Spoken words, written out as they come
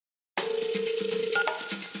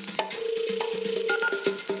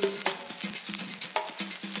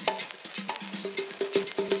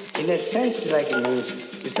a sense, it's like music.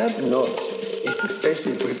 It's not the notes. It's the space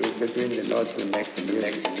between the notes that makes the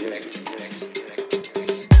music.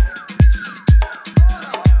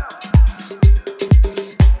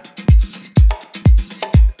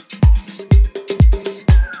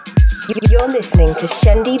 You're listening to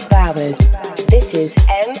Shendi Bowers. This is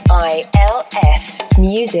M.I.L.F.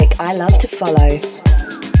 Music I love to follow.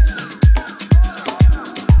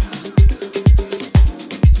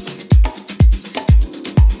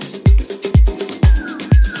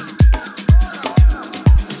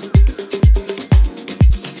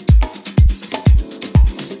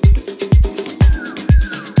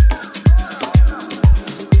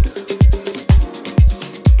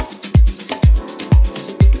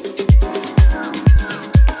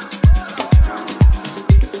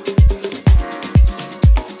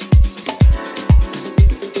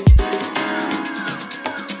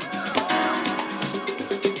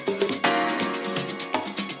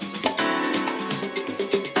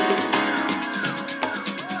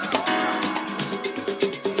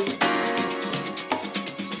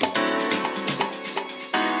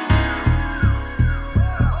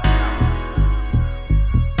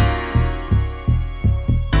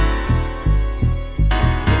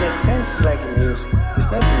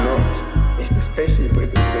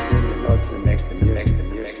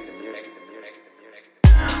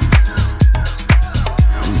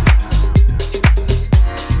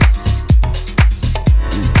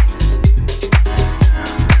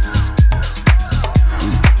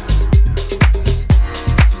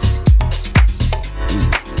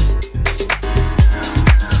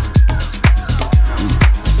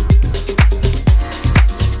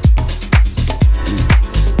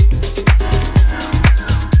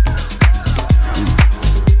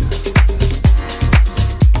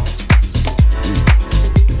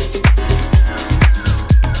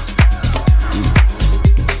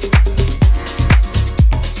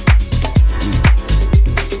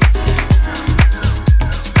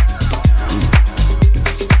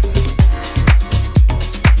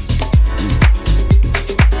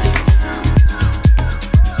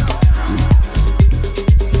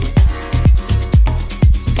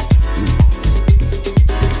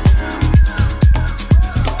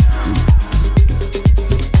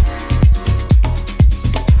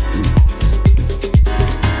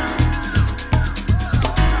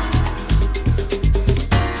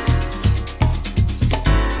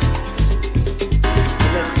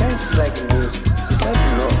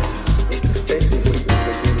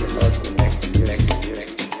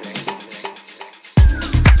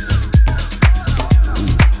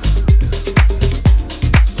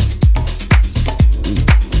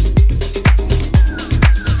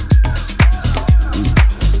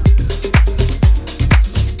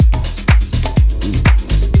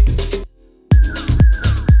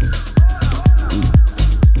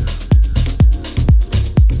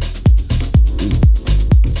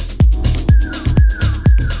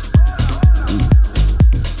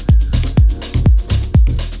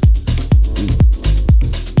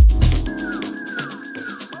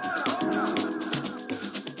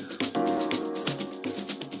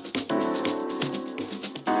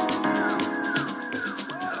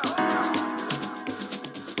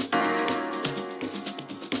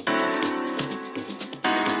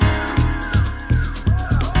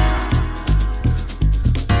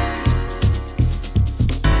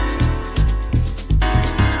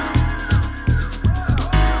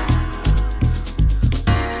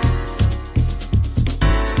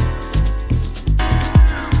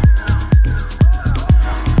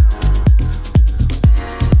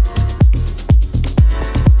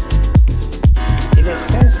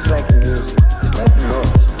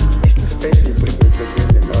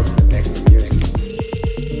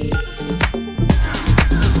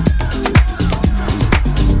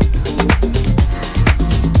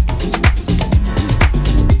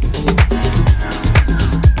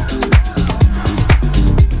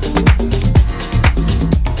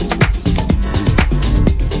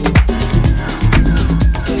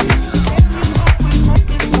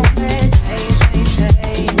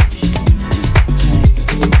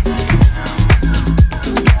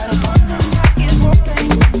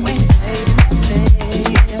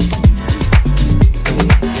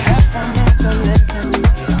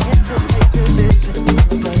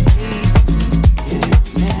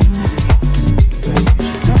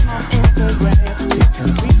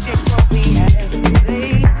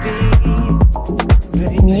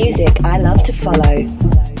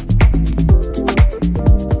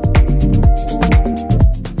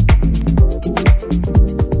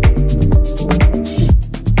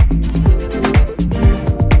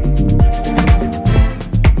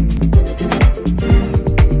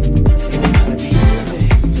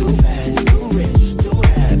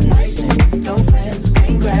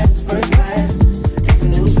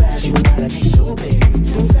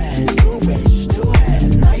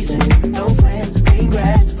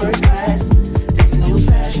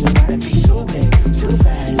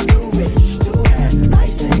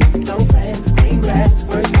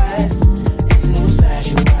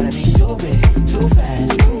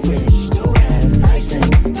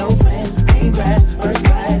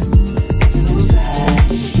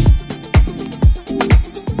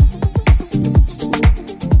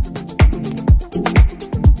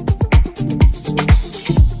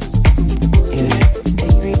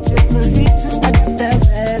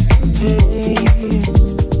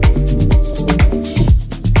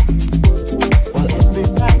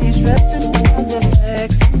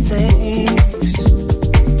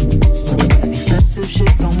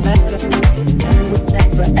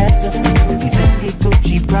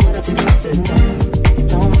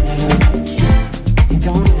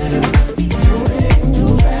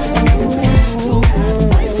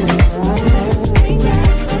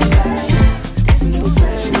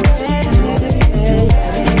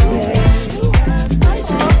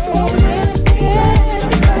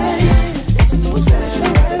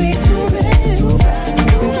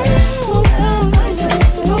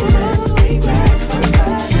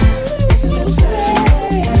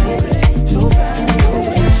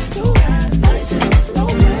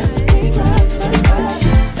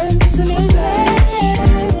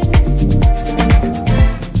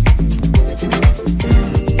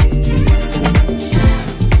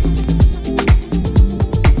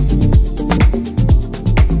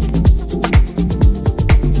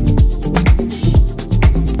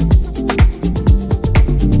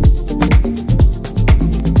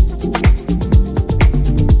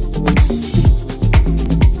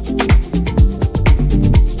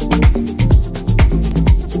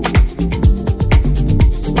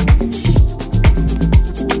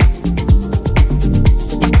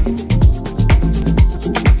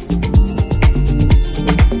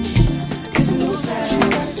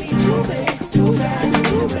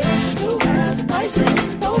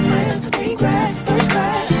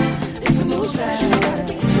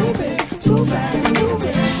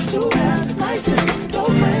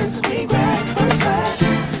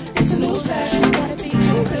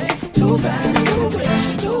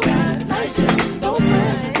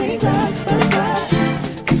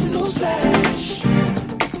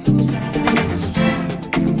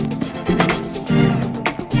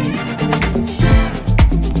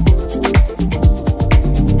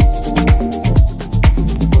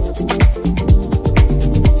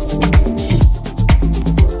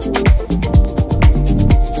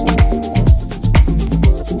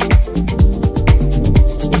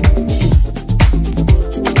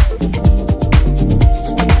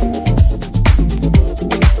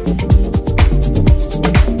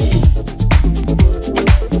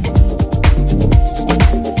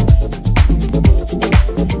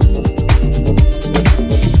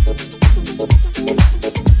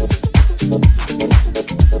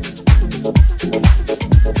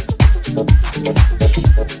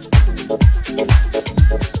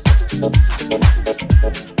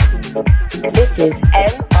 This is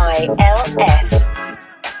M.I.L.F.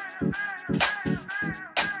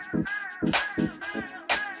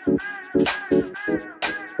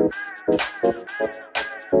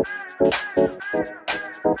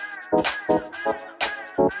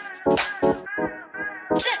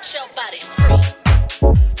 Set your body free.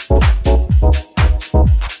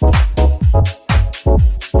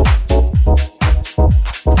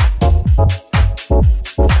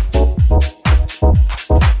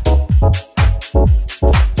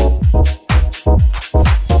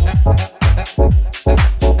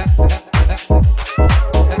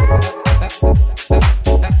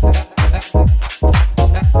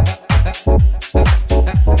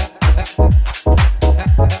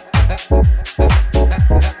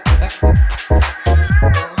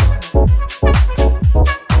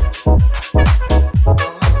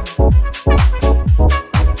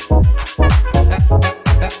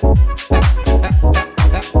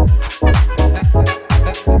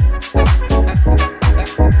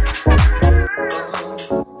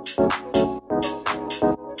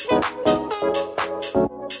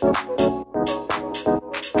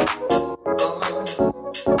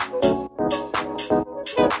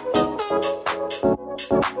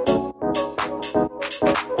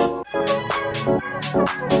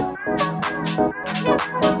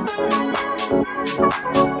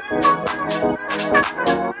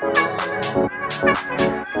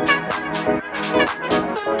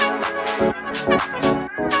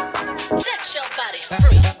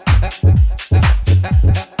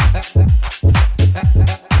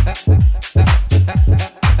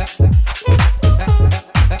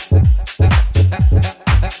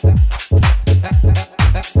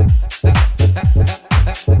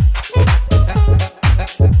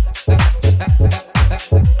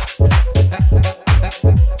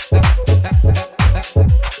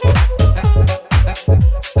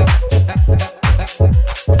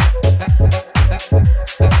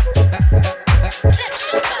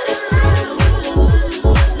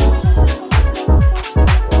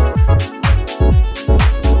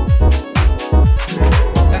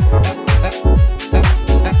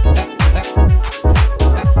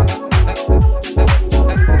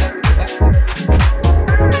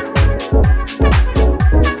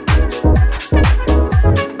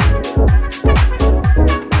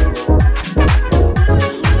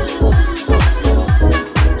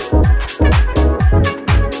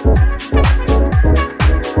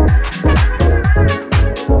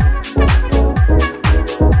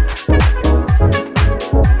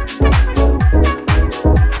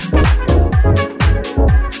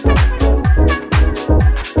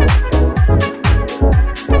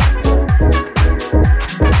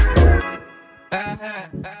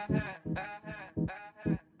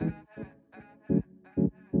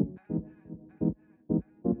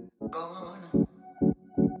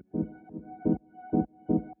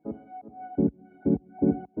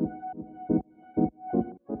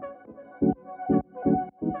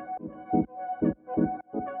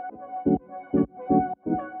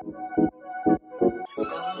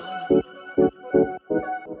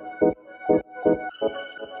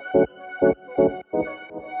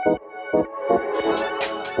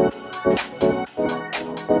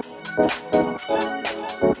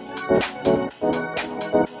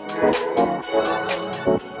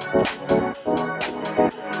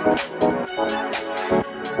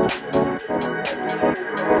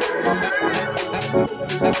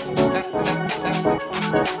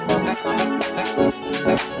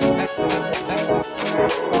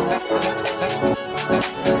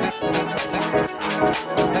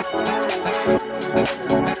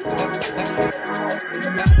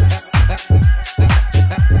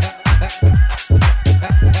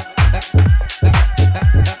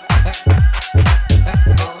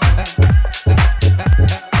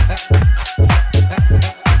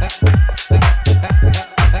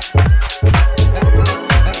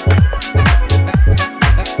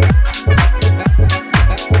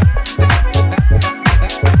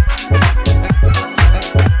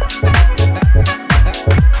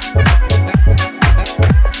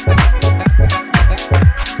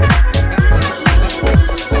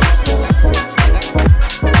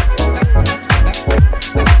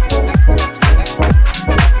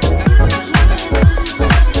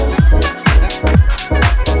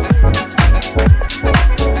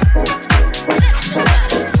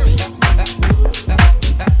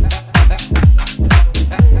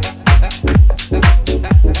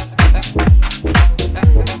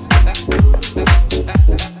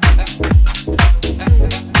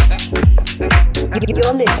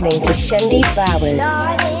 You're listening to Shandy Bowers.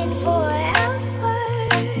 Darling, forever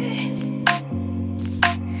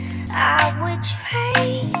I would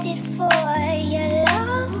trade it for your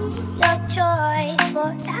love, your joy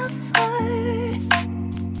forever.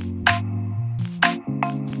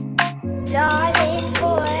 Darling,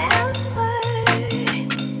 forever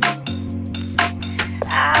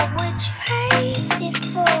I would trade it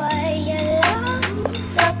for your love,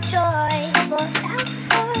 your joy forever.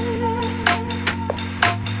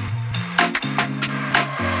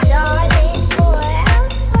 Darling,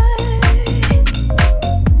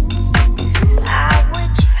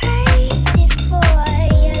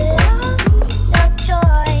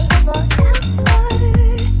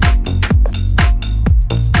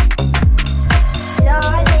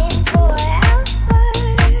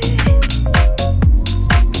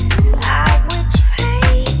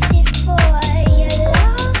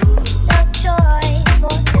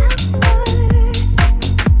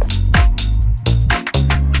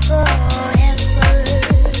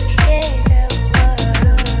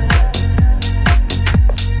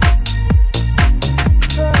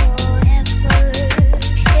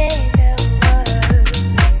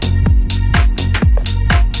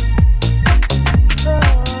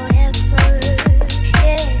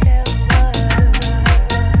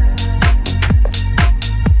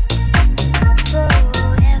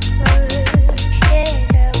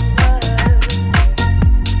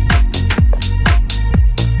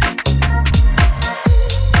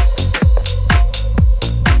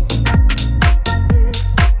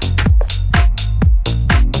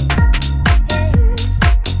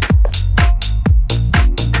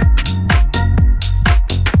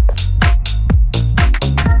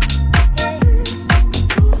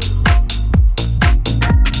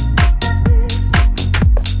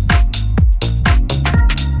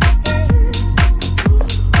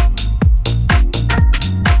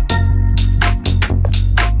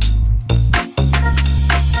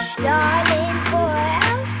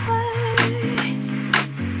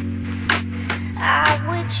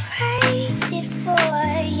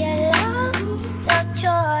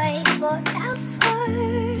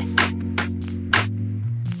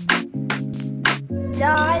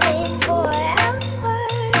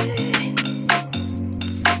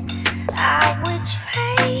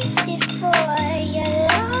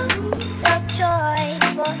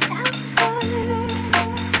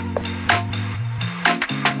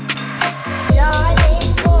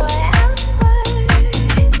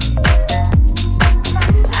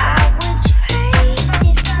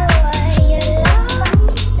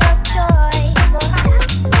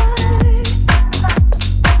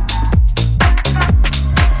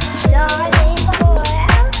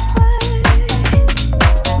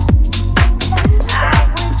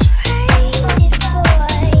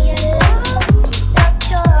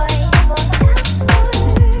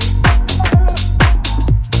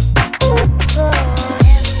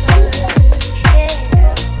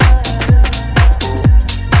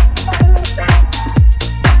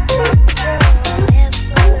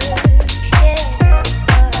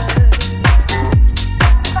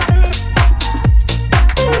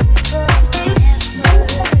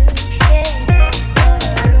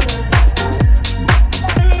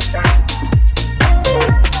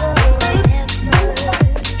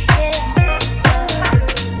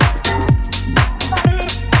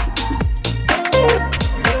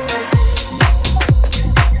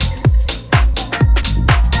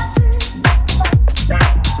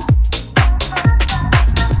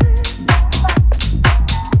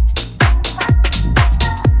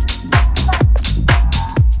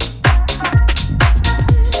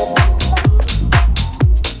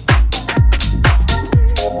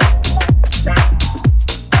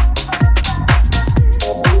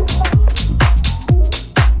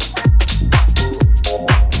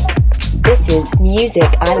 is Music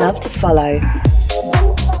I Love to Follow.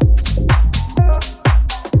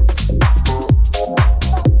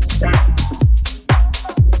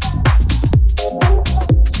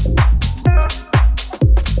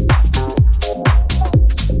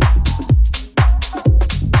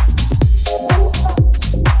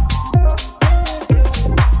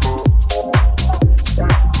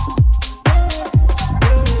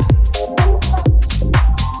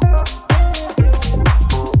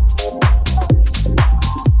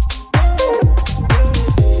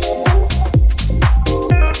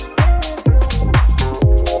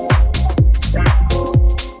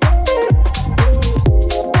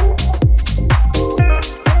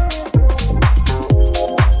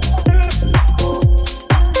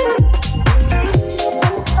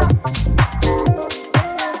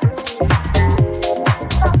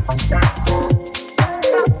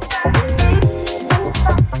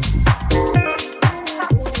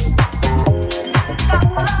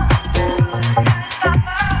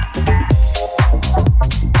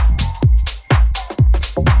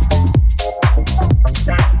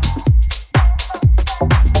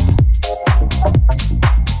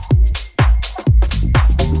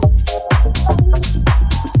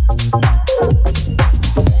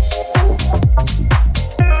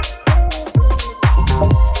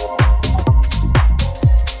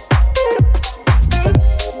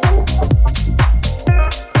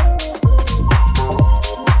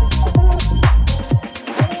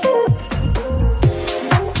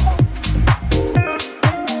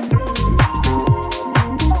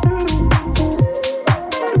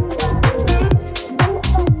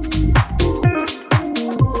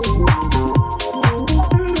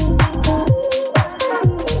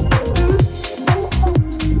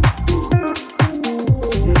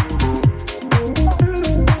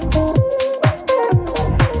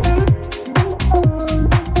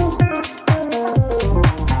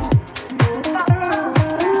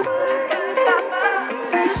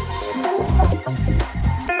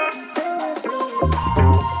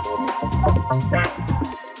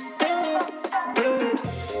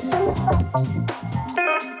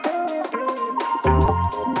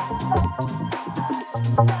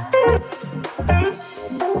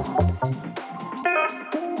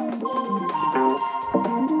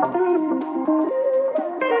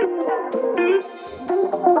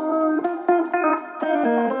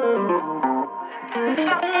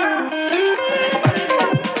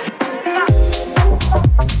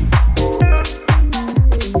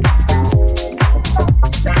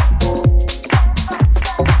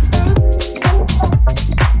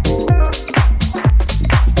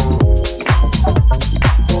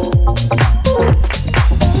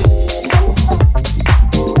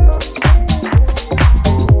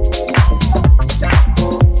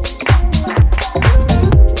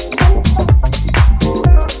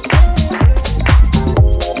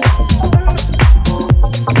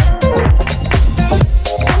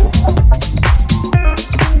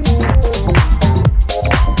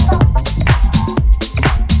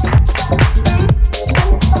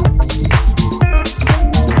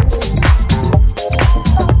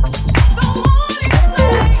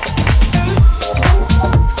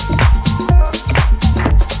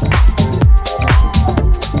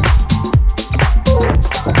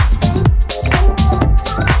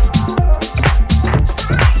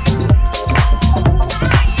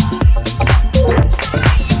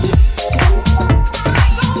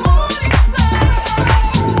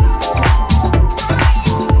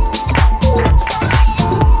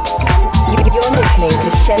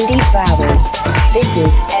 This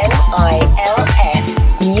is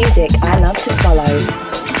M.I.L.F. Music I Love to Follow.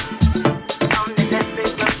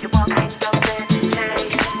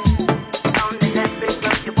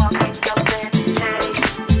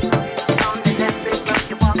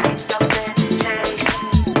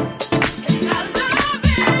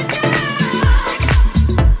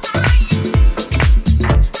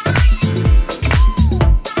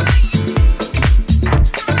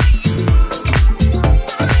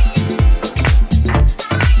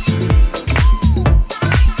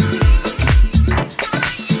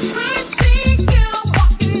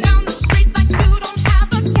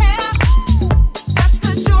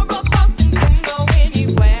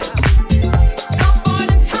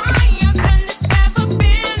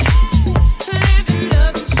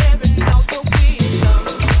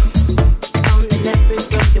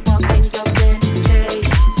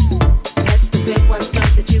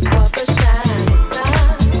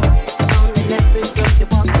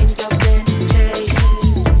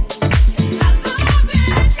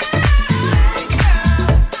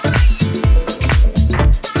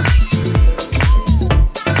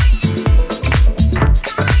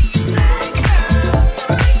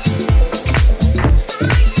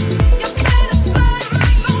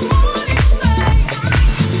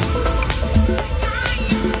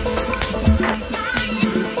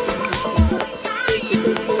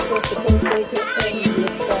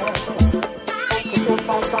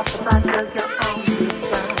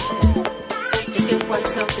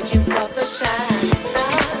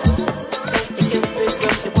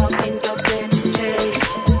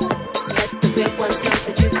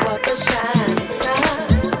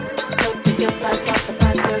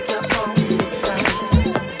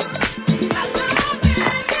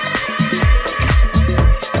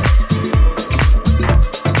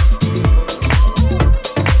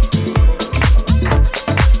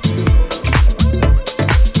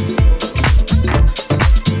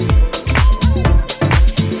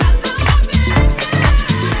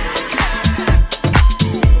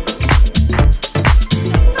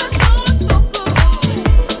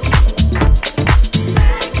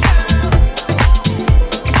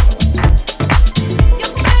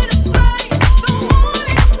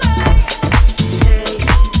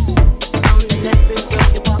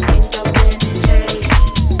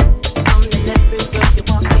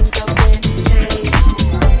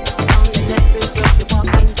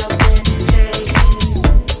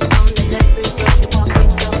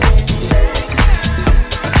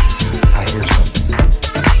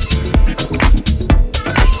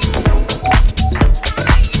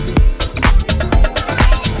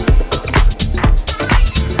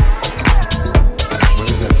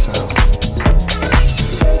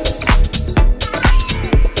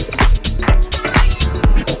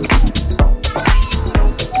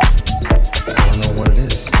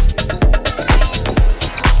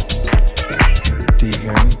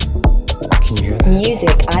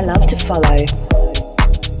 Music I love to follow.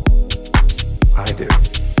 I do.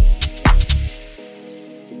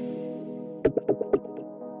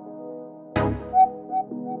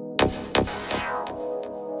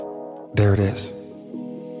 There it is.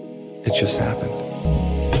 It just happened.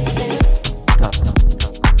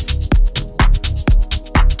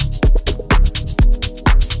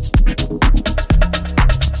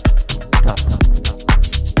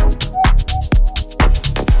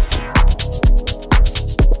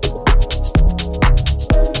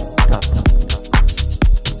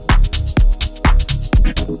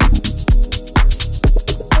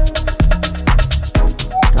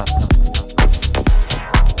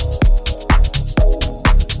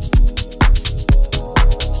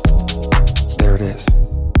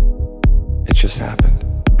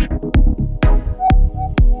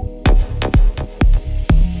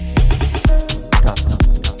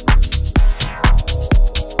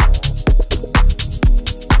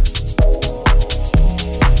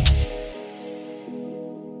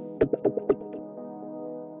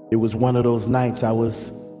 It was one of those nights I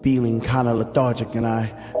was feeling kind of lethargic, and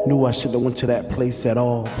I knew I shouldn't have went to that place at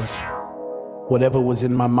all, but whatever was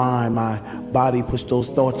in my mind, my body pushed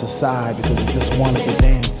those thoughts aside because it just wanted to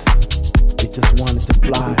dance. It just wanted to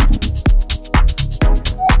fly.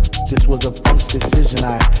 This was a funk decision.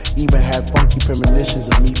 I even had funky premonitions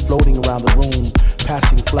of me floating around the room,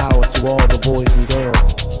 passing flowers to all the boys and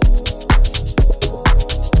girls.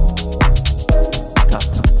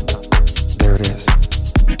 There it is.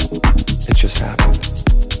 It just happened.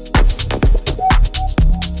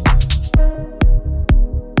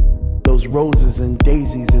 Those roses and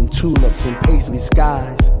daisies and tulips and paisley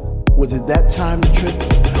skies. Was it that time to trip?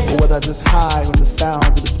 Or was I just high on the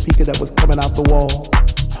sounds of the speaker that was coming out the wall?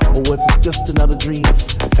 Or was it just another dream?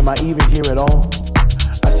 Am I even here at all?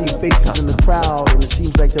 I see faces in the crowd and it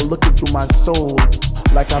seems like they're looking through my soul,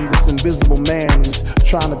 like I'm this invisible man who's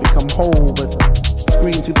trying to become whole, but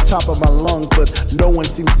scream to the top of my lungs, but no one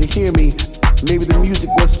seems to hear me. Maybe the music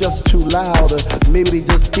was just too loud, or maybe they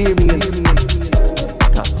just fear me.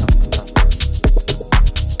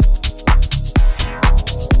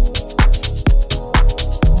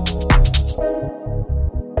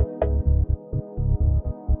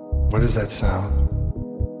 What is that sound?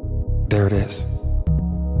 There it is.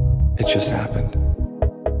 It just happened.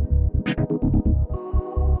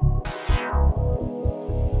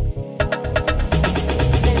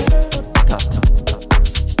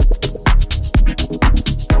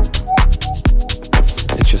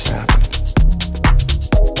 It just happened.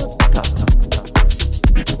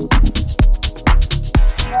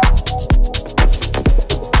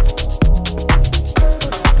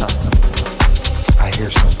 I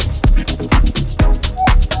hear something.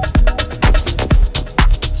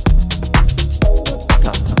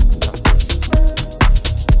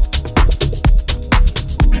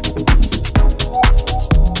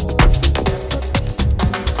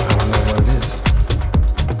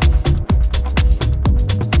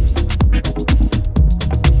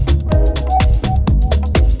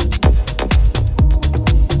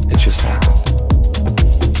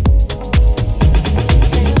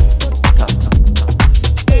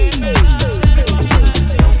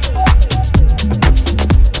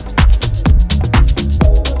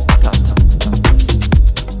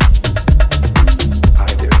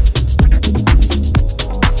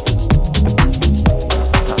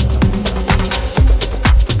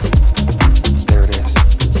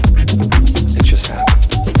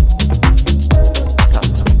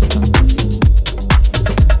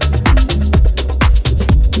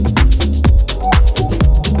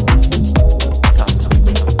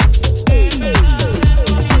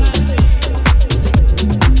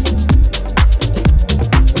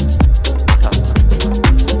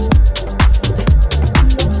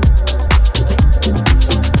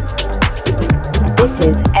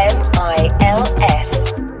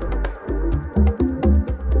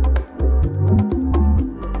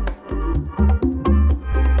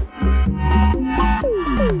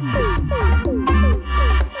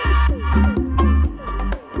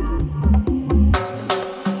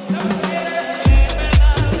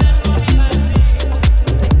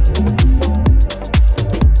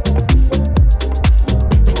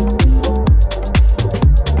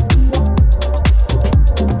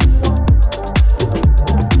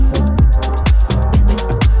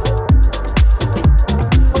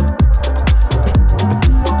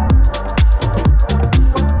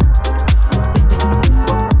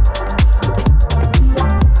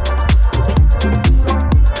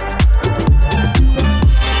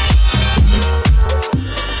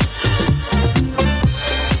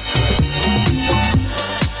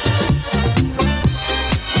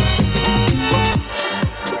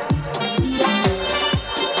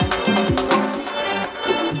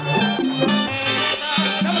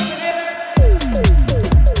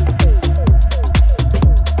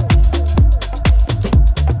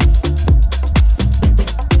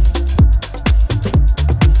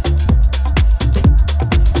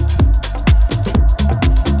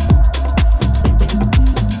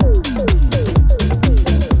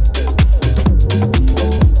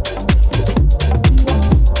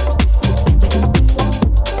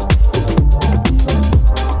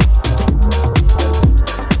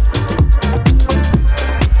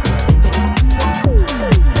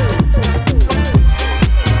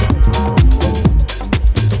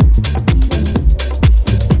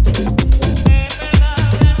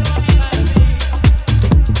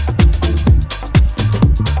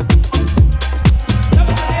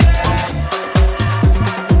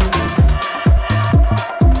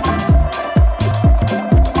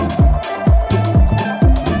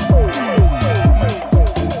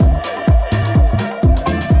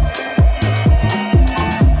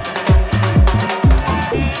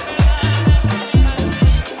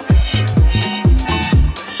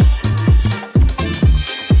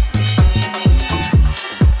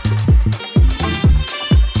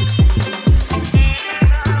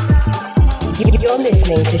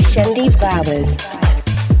 listening to Shendi Bowers.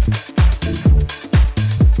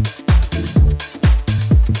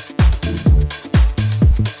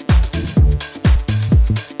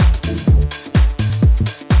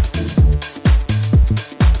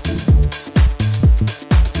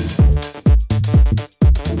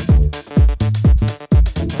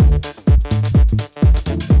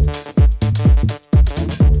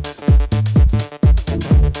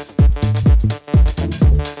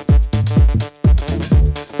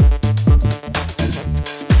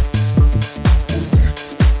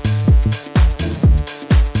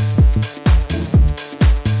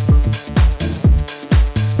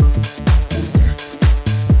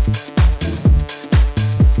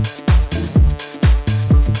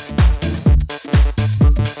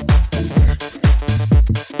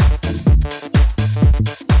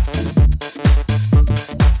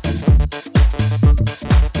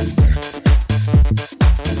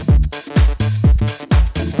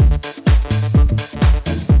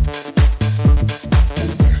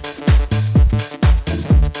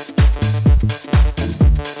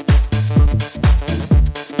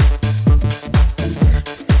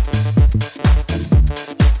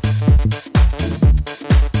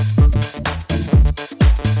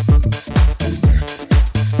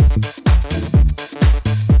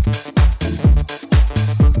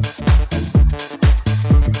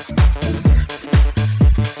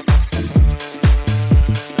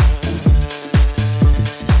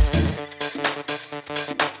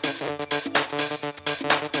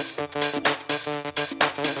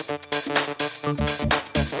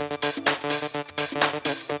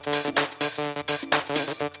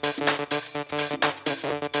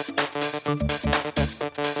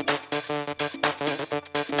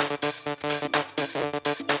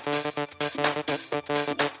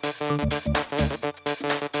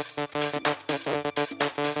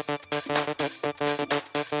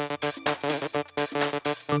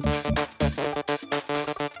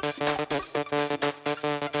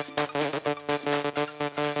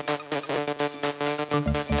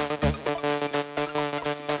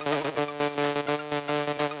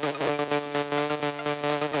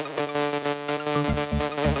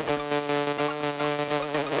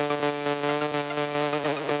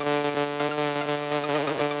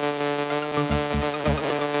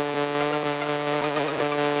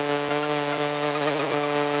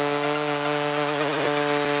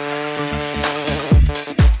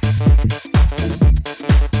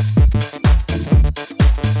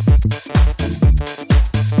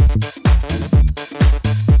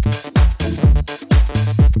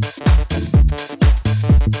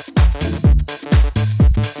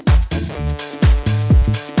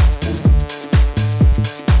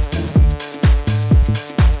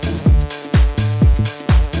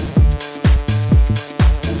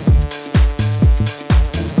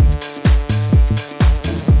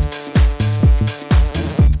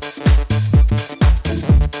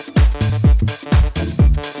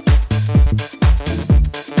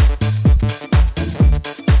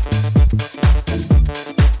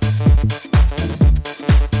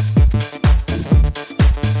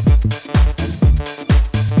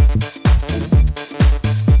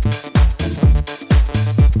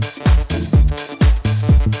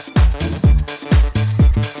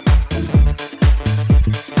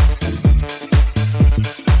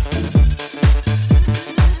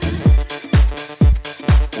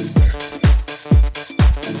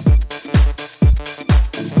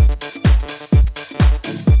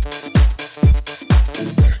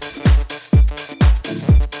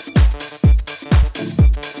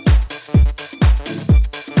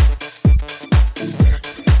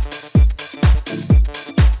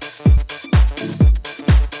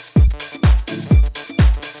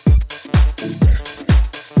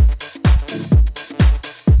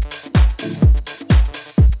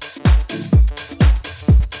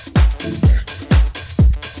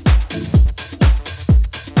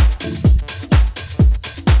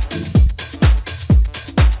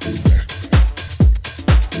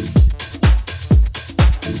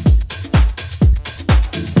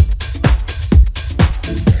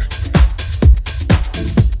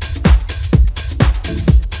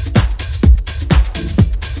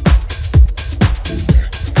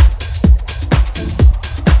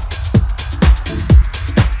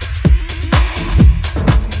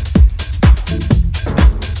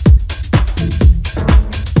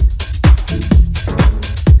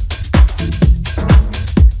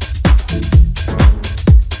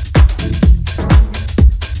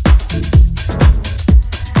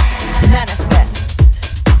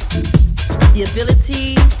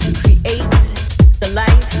 the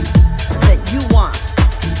life that you want,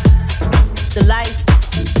 the life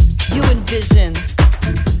you envision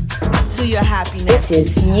to your happiness. This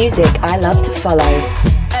is music I love to follow.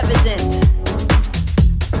 Evident,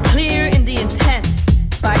 clear in the intent,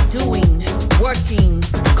 by doing, working,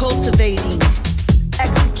 cultivating,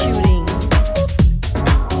 executing.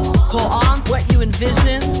 Call on what you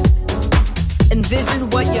envision. Envision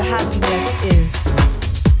what your happiness is.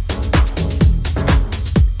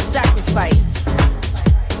 Sacrifice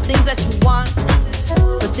things that you want,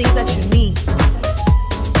 but things that you need.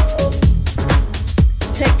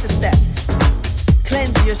 Take the steps,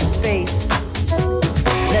 cleanse your space.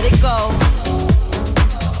 Let it go.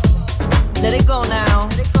 Let it go now.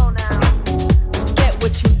 Get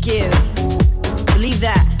what you give. Believe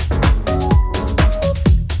that.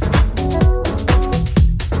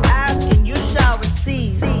 Ask and you shall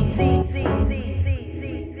receive.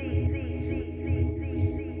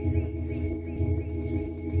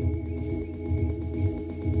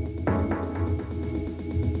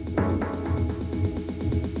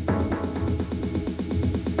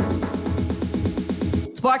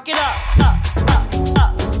 Spark it up.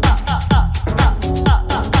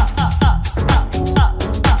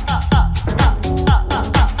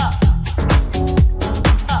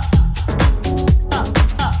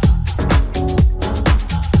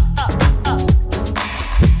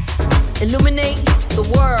 Illuminate the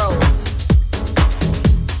world.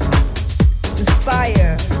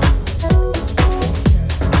 Inspire.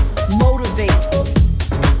 Motivate.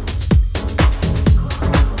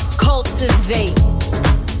 Cultivate.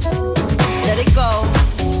 Let it go.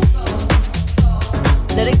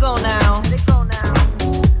 Let it go now.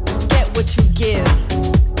 Get what you give.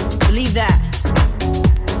 Believe that.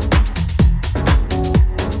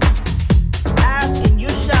 Ask and you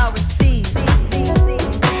shall receive.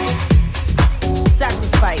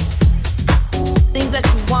 Sacrifice things that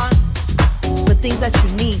you want, but things that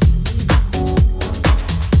you need.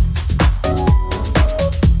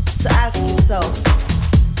 So ask yourself,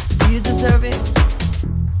 do you deserve it?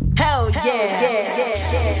 Hell yeah.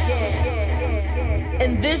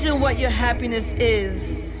 Envision what your happiness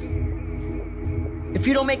is. If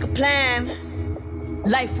you don't make a plan,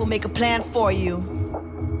 life will make a plan for you.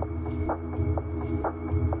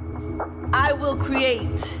 I will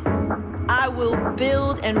create. I will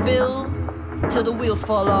build and build till the wheels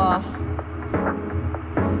fall off.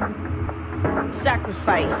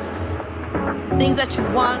 Sacrifice things that you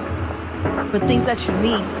want, but things that you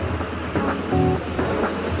need.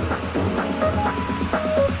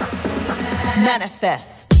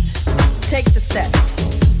 Manifest. Take the steps.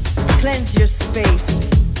 Cleanse your space.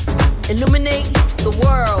 Illuminate the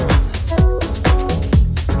world.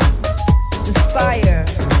 Inspire.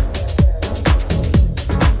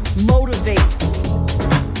 Motivate.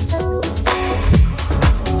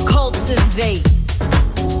 Cultivate.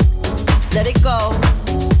 Let it go.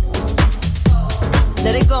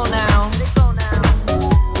 Let it go now.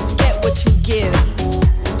 Get what you give.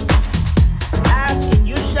 Ask and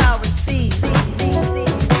you shall receive.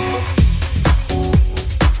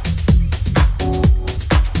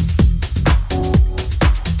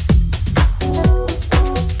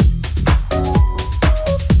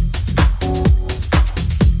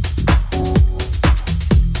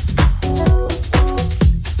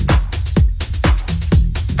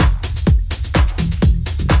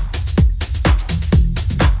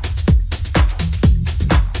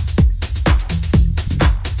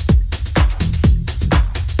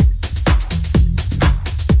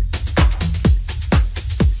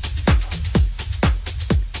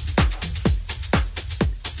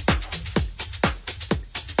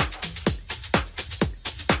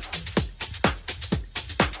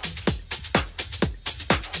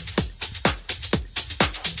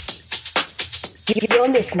 You're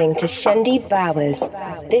listening to Shendi Bowers.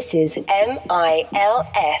 This is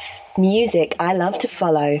M.I.L.F. Music I love to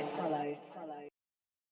follow.